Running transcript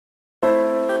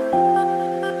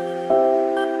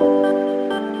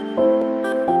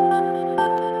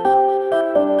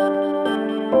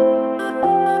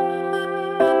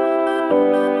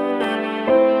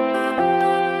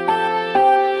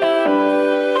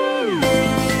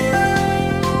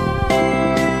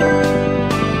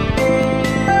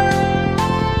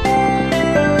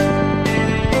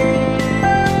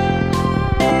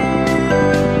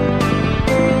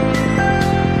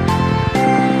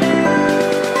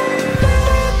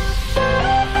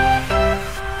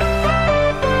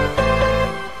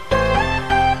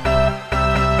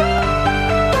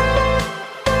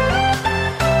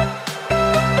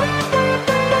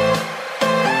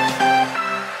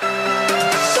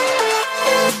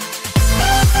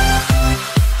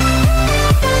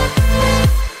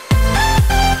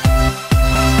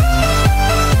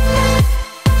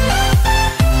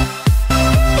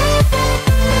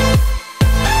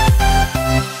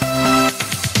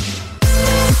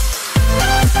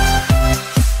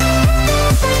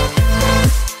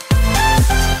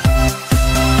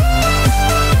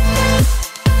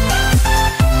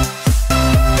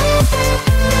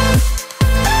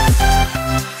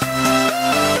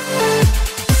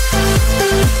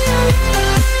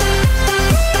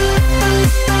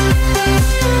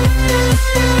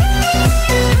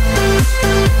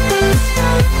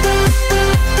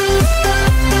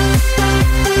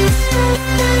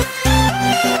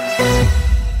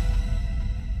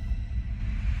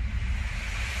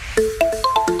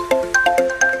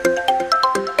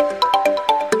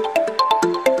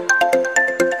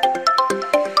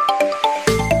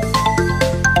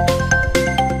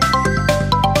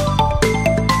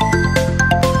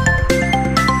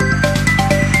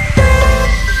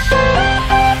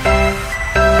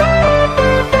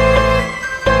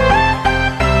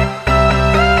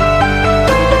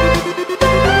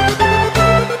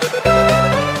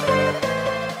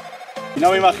No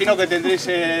me imagino que tendréis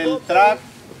el track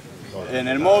en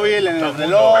el móvil, en el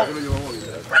reloj,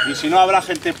 y si no habrá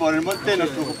gente por el monte, no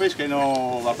os preocupéis que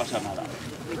no va a pasar nada.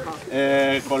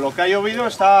 Con lo que ha llovido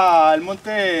está el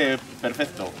monte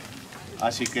perfecto,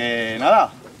 así que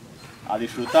nada, a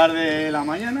disfrutar de la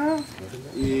mañana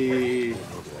y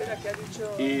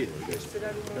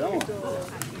vamos.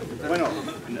 Bueno,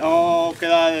 no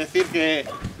queda decir que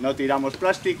no tiramos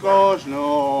plásticos,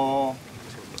 no...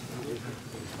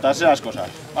 todas esas cosas,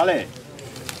 ¿vale?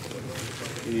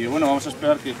 Y bueno, vamos a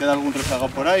esperar que quede algún rezago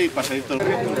por ahí para salir todo el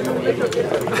ritmo.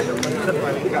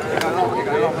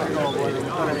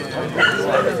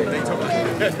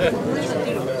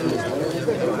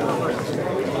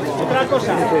 Otra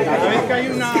cosa, cada vez que hay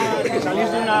que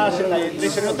salís de una senda y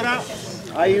entréis en otra,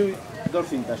 hay dos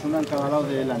cintas, una en cada lado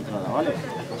de la entrada, ¿vale?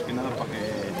 Más que nada para que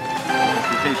os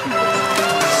fijéis un poco.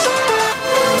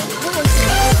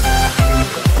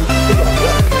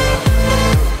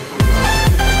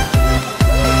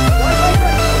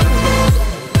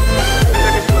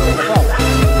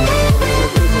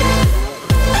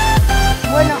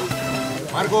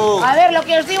 A ver, lo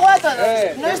que os digo a todos,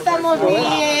 no estamos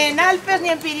ni en Alpes ni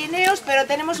en Pirineos, pero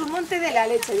tenemos un monte de la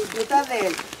leche, disfrutad de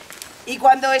él. Y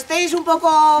cuando estéis un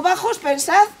poco bajos,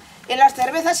 pensad en las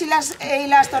cervezas y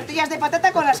las tortillas de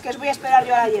patata con las que os voy a esperar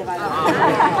yo a la llegada.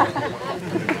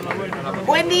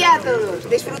 Buen día a todos,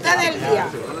 disfrutad del día.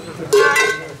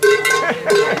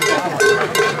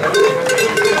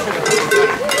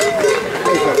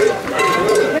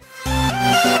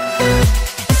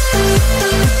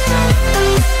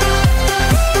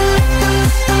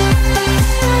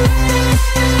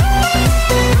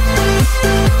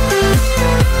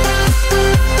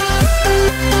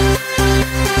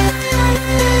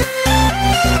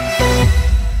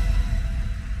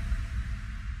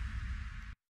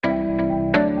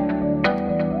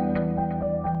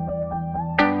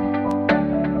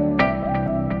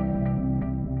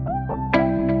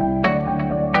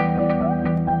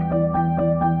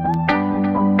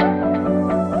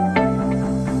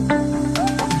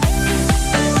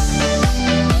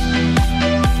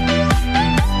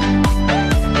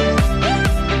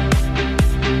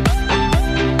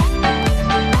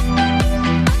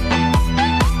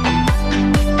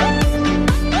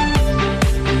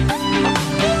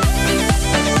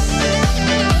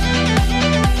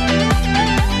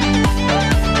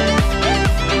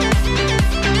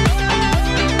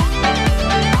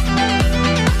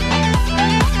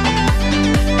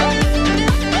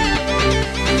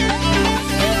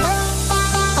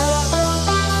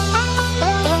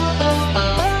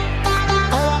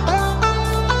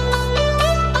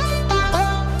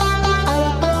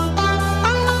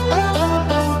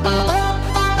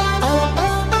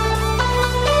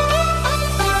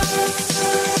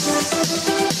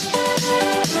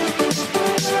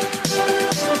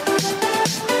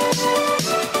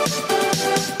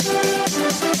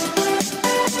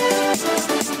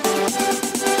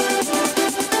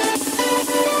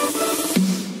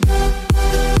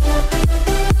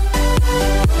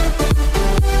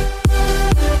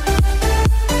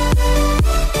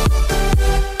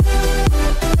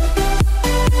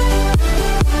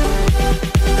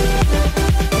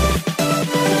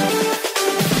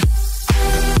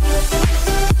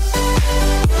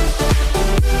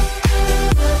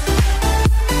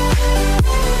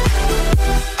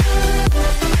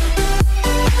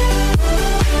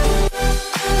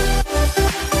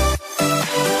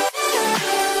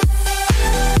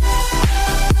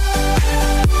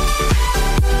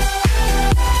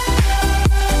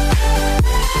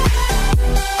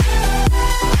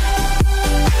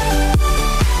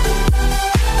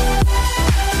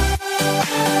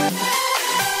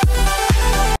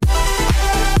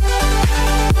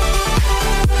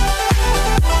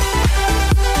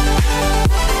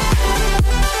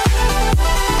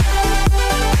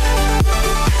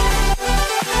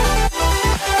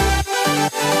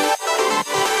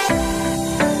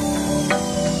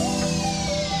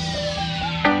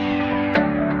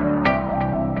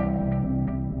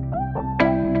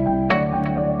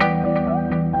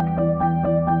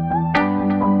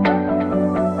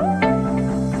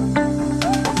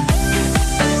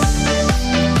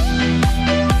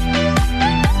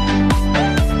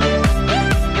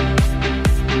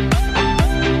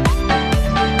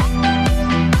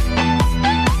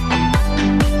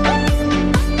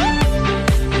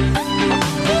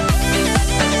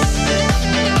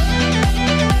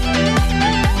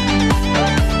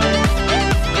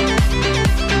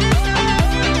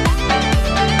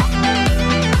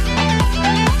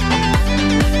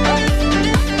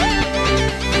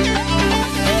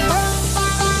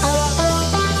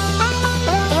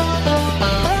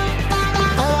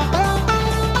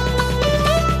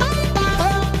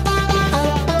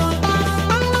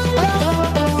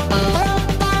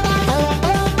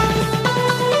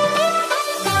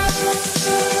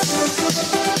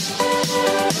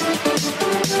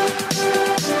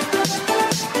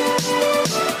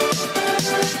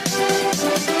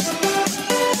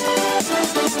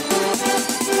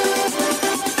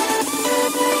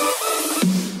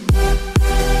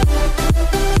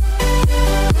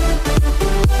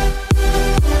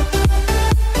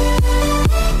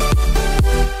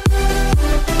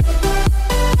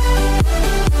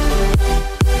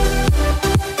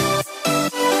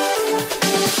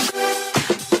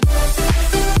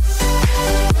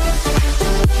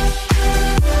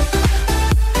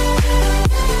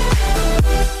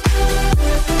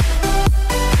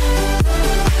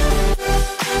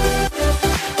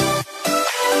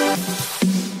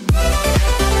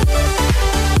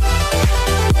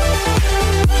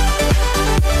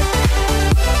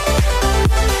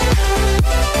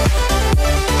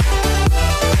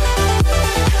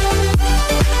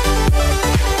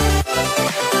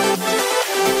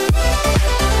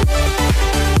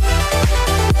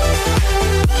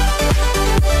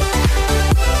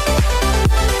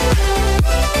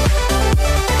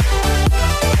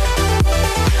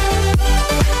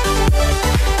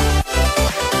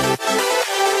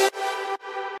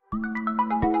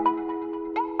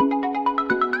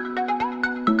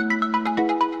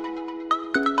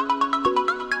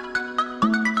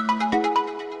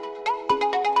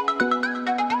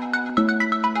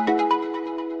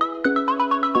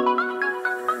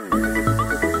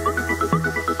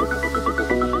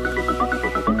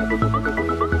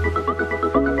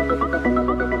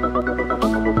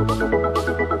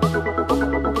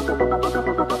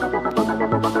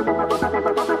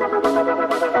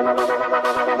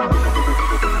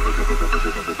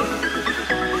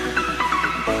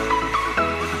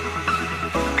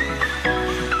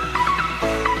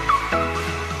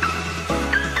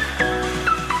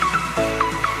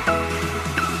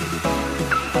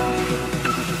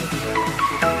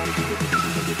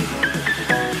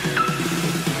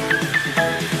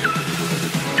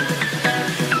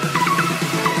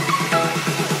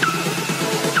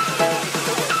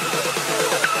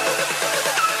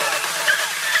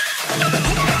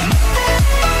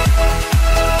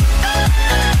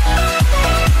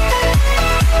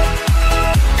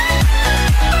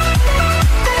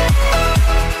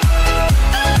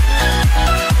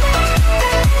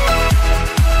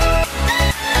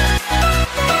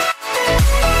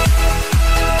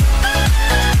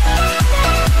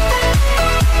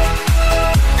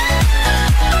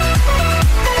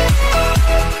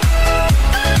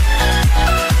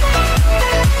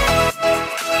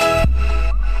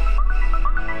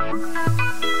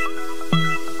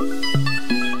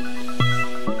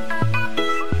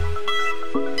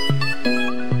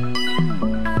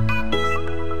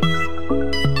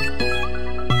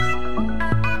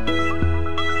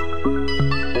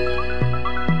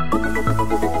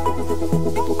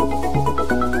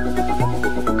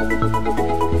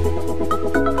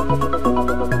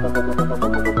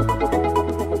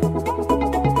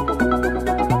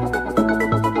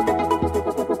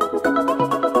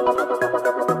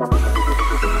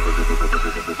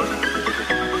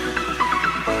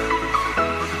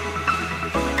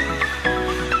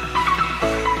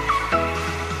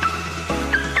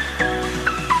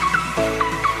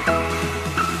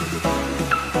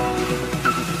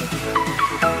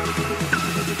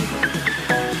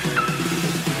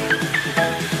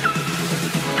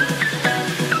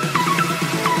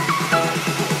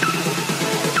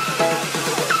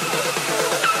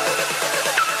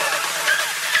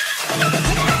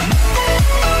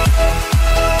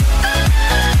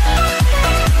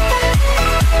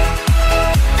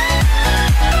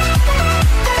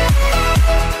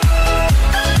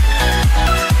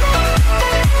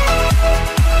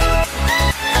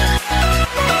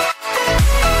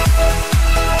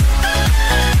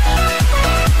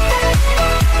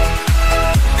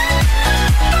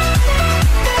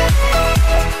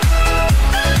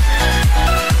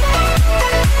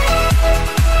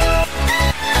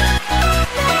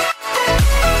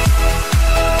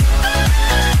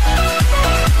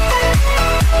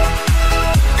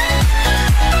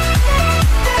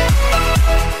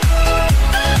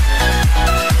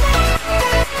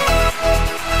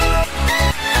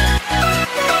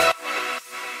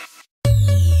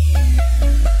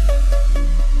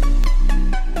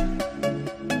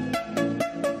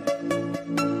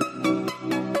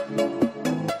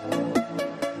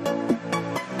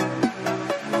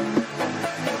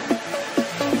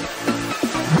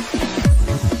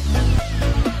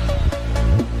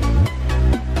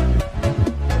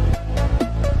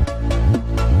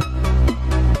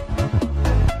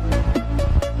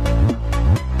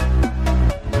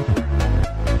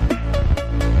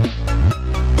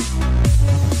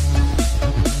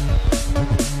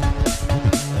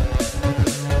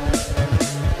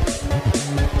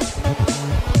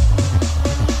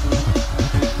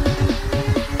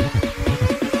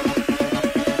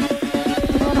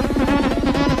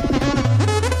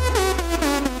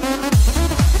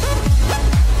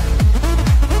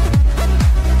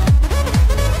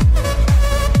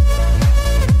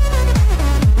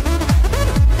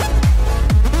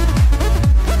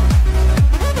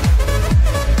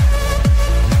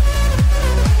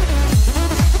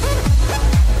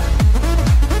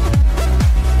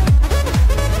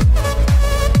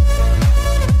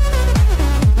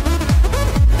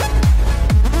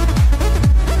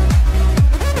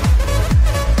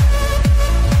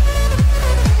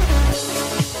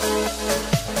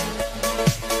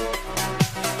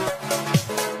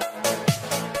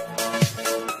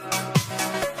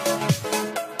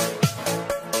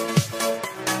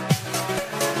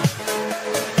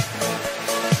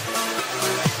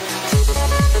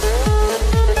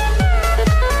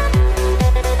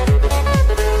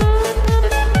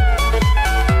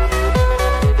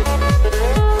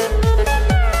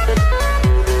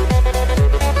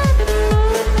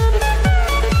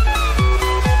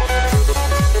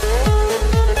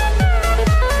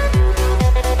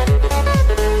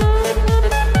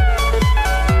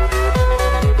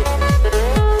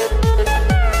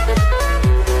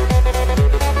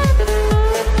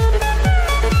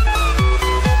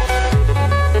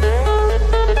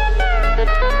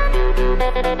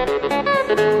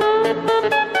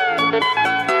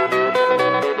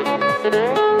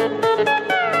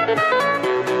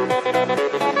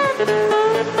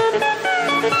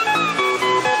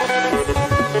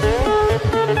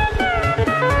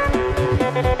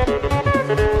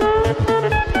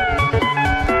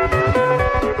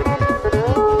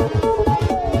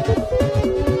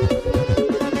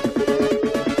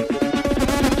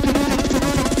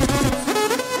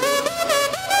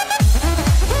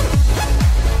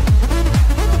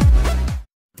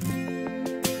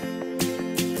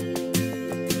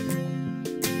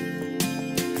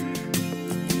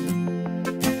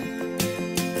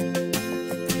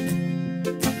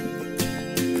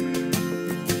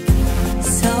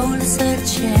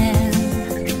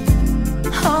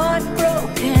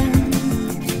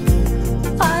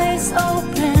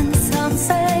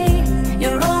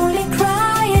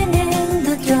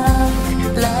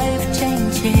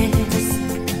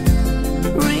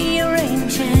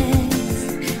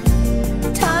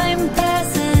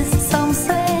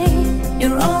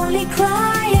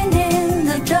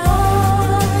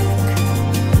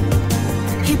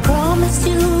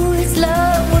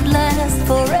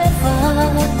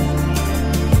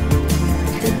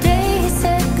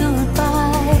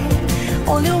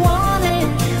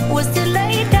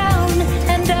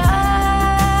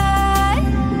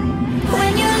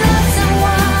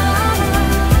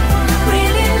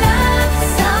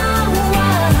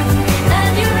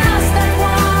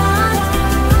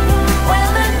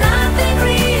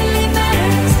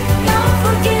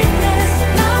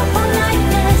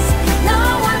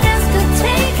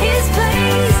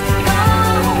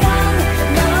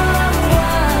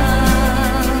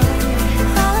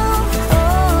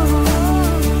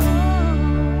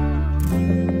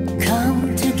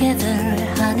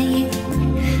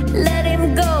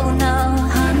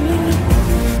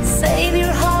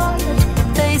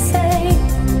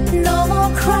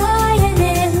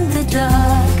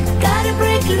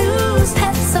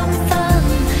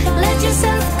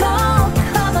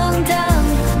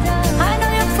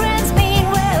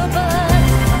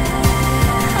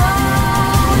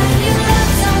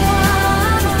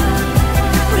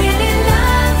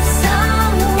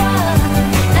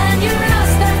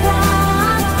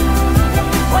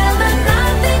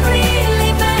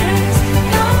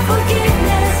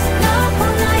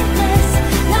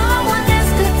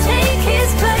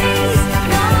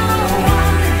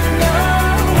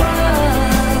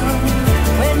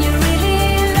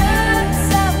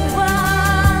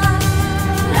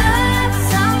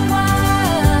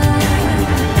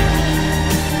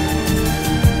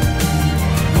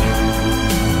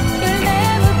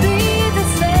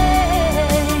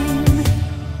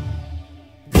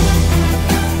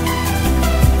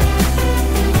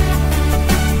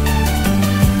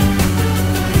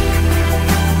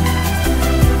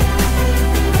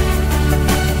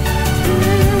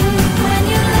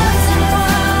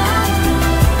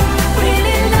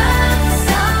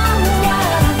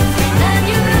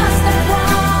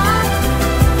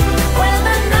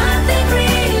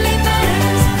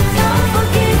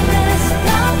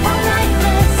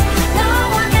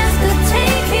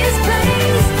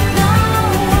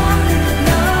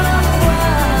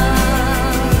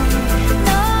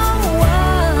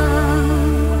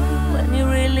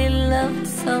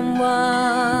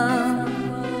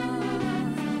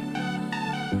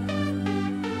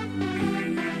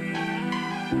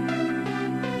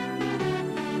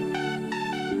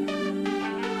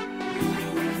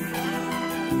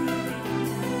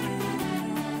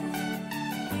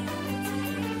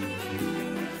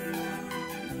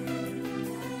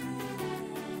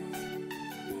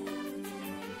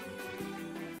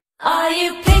 Are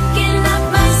you picking up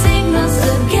my signals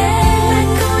again?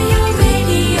 Back on your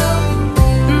radio.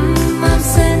 I'm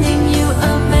sending you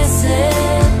a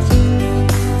message.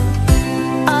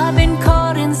 I've been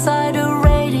caught inside a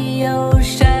radio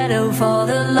shadow for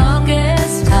the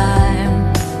longest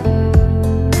time.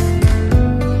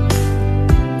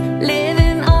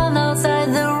 Living on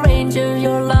outside the range of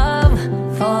your love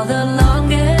for the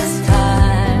longest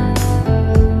time.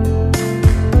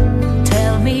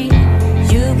 Tell me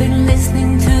you've been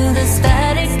listening to the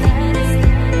static,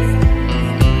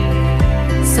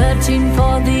 searching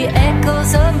for the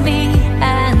echoes of me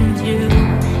and you.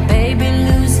 Baby,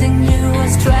 losing you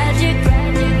was tragic.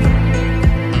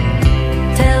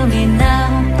 Tell me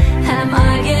now, am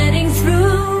I getting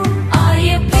through? Are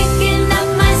you picking up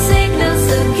my signals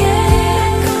again?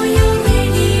 Back on your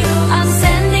radio. I'm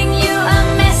sending you a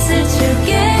message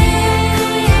again.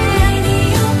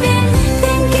 Been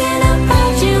thinking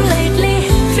about you lately,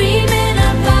 dreaming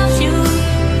about you.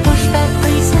 Push that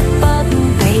reset button,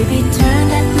 baby, turn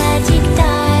that magic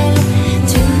dial.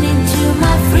 Tune into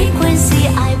my frequency,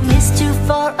 I missed you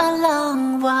for a long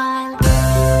while.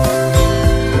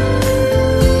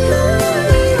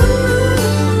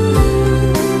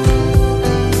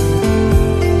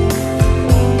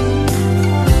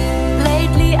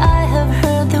 Lately I have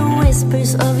heard the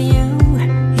whispers of you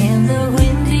in the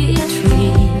windy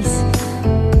trees.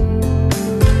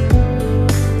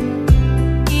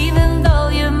 Even though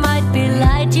you might be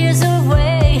light years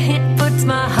away, it puts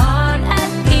my heart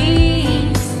at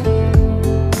ease.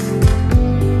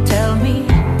 Tell me,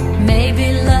 maybe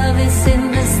love is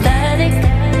in the static,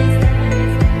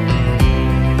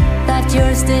 that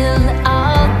you're still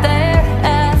out there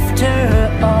after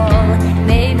all.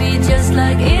 Maybe just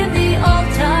like in the old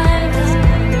times,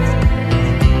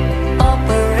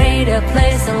 operator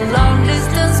plays a long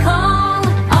distance call.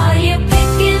 Are you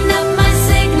picking up my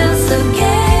signals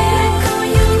again? Back on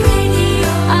your radio.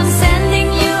 I'm sending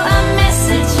you a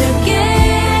message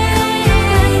again.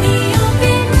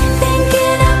 Been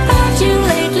thinking about you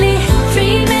lately,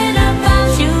 dreaming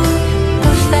about you.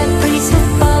 Push that reset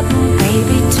button,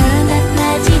 baby, turn that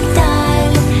magic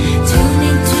dial. Tune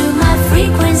into my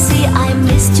frequency, I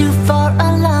missed you for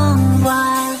a long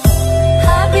while.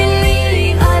 I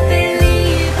believe, I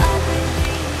believe, I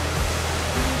believe.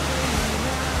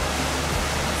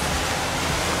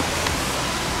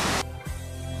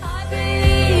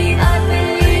 I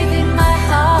believe in my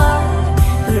heart.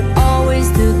 We're always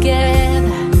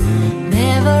together,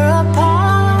 never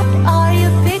apart. Are you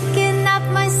picking up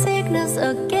my signals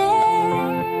again?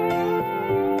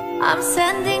 I'm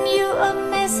sending you a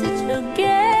message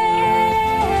again.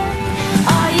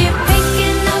 Are you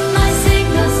picking up my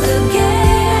signals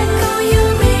again? Back on your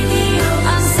radio.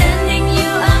 I'm sending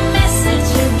you a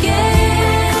message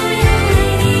again.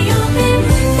 Been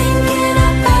thinking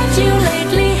about you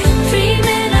lately,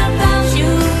 dreaming about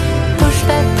you. Push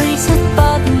that reset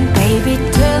button, baby,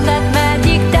 turn that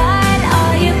magic dial.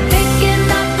 Are you picking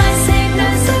up my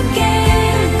signals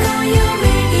again? Back on your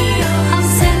radio. I'm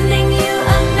sending you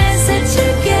a message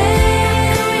again.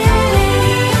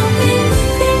 Been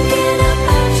thinking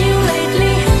about you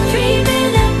lately,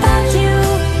 dreaming about you.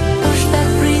 Push that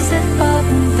reset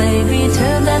button, baby,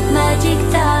 turn that magic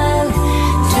dial.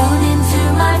 Tune into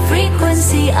my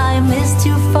frequency, I missed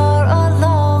you for a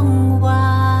long while.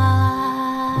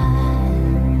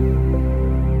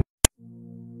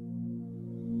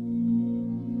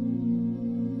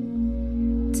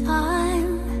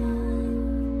 Time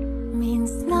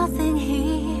means nothing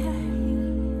here.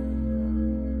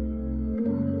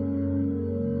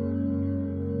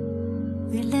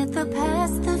 We let the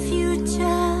past, the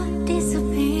future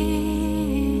disappear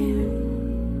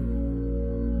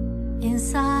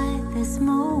inside this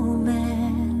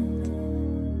moment.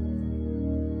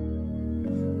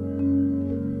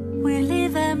 We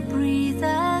live and breathe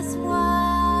as one.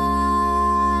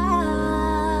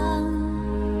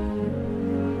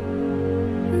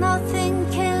 Nothing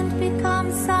can't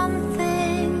become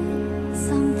something,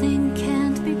 something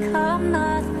can't become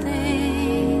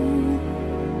nothing.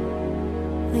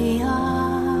 We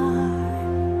are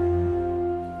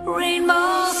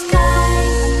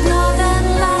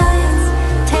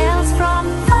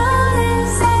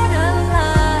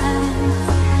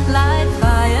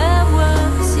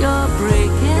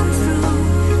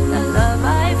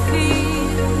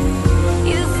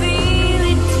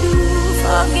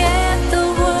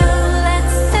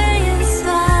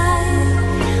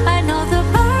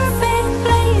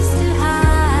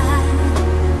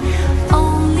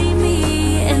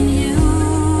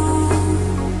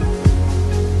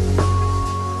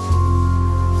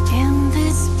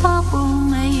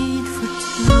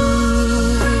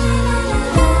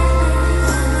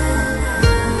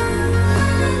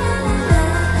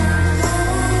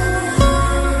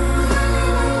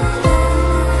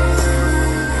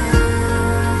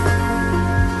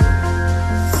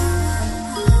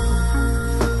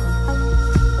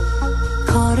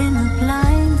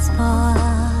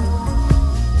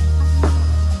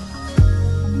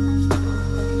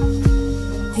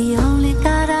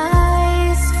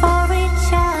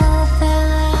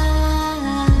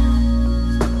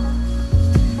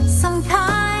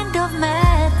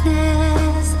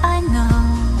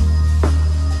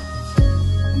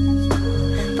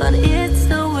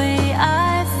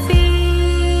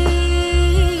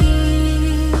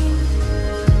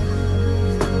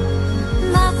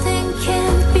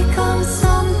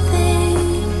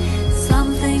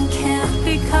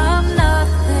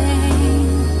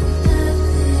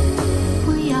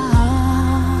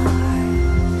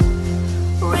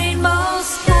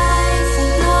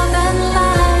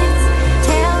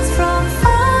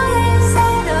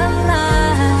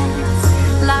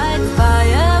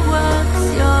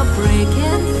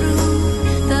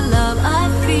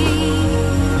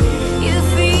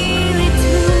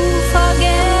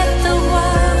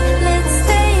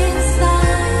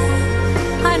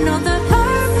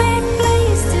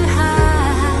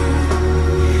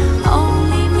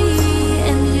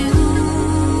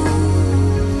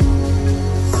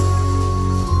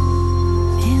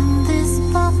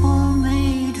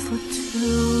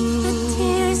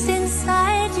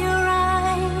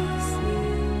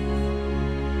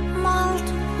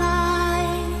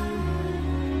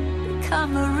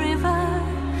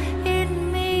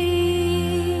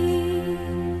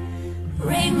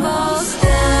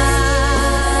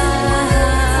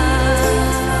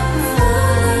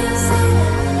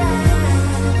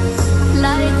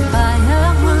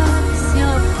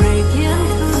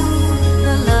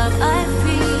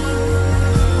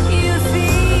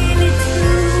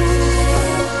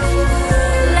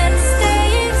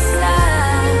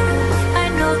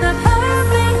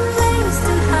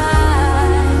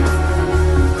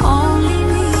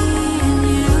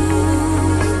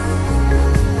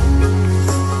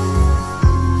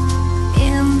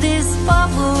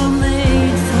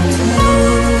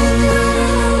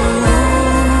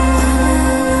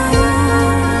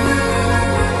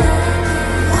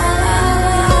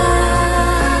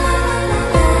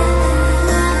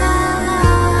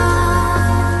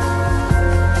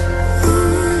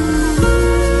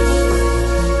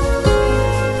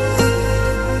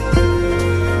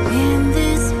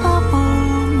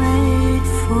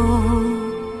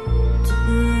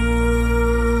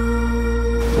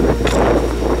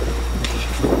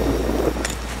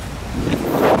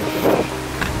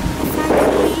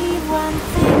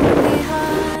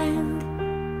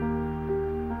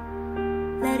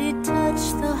Let it touch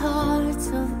the hearts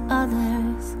of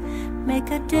others.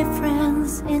 Make a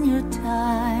difference in your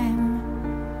time.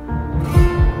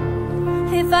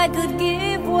 If I could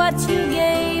give what you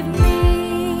gave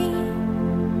me,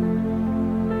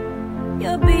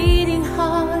 your beating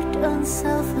heart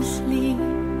unselfishly,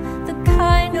 the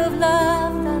kind of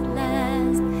love that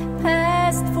lasts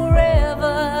past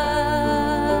forever.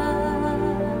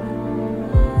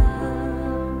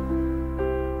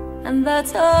 And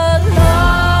that's a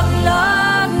long,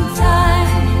 long time.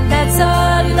 That's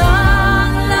a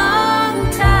long, long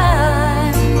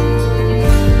time.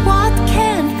 What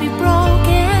can't be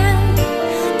broken?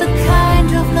 The kind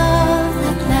of love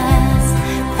that lasts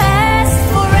past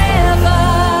forever.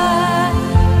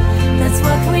 That's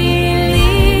what we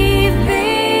leave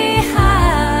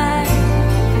behind.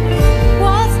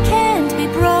 What can't be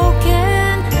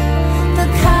broken? The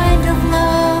kind of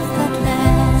love that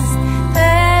lasts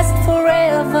past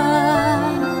forever.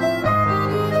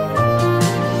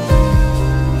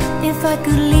 If I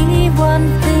could leave one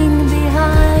thing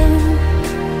behind,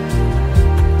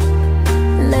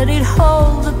 let it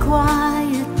hold the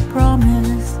quiet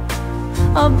promise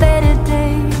of better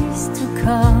days to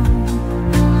come.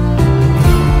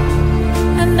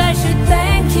 And I should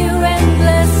thank you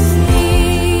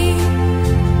endlessly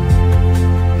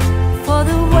for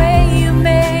the way you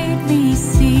made me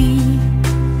see.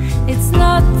 It's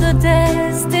not the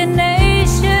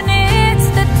destination, it's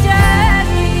the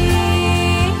journey.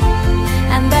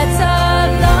 And that's a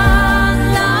long,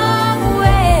 long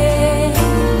way.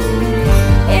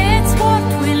 It's what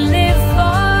we live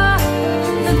for,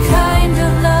 the kind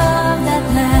of love that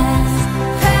lasts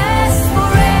past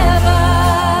forever.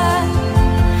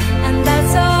 And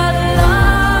that's a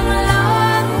long,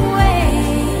 long way.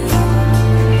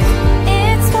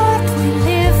 It's what we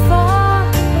live for,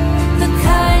 the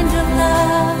kind of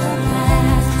love that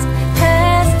lasts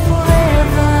past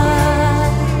forever.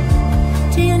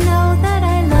 Do you know that I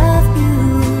love you?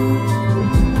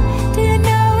 Do you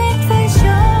know it for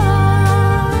sure?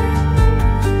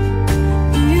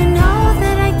 Do you know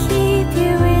that I keep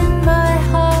you in my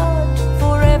heart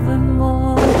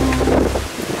forevermore?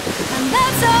 And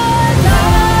that's a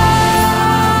long,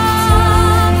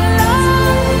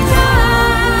 long time.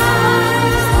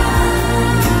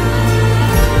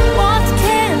 What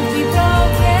can't be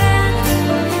broken?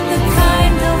 The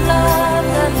kind of love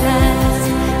that lasts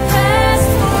past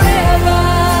forever.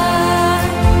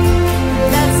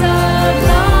 That's a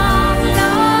long,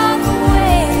 long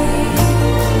way.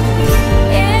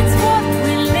 It's what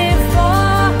we live for,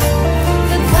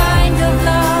 the kind of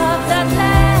love that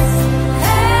lasts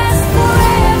past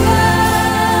forever.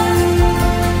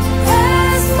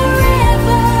 Past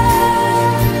forever.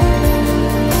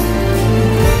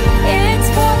 It's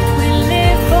what we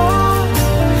live for,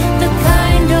 the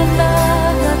kind of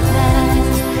love that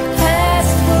lasts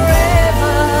past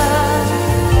forever.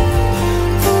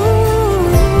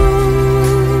 Ooh,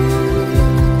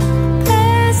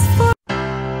 past forever.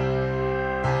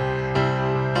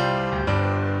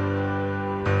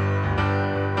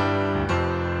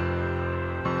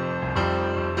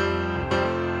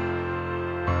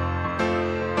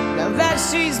 Now that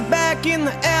she's back in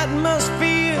the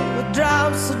atmosphere with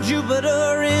drops of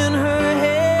Jupiter in her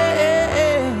head.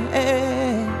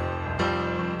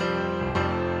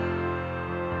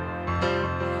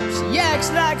 She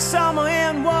acts like summer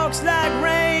and walks like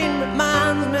rain.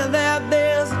 Reminds me that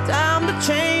there's a time to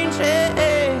change.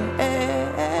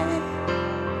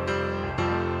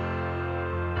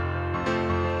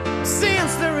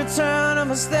 Since the return of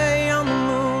her stay on the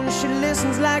moon, she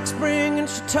listens like spring and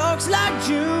she talks like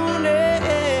June.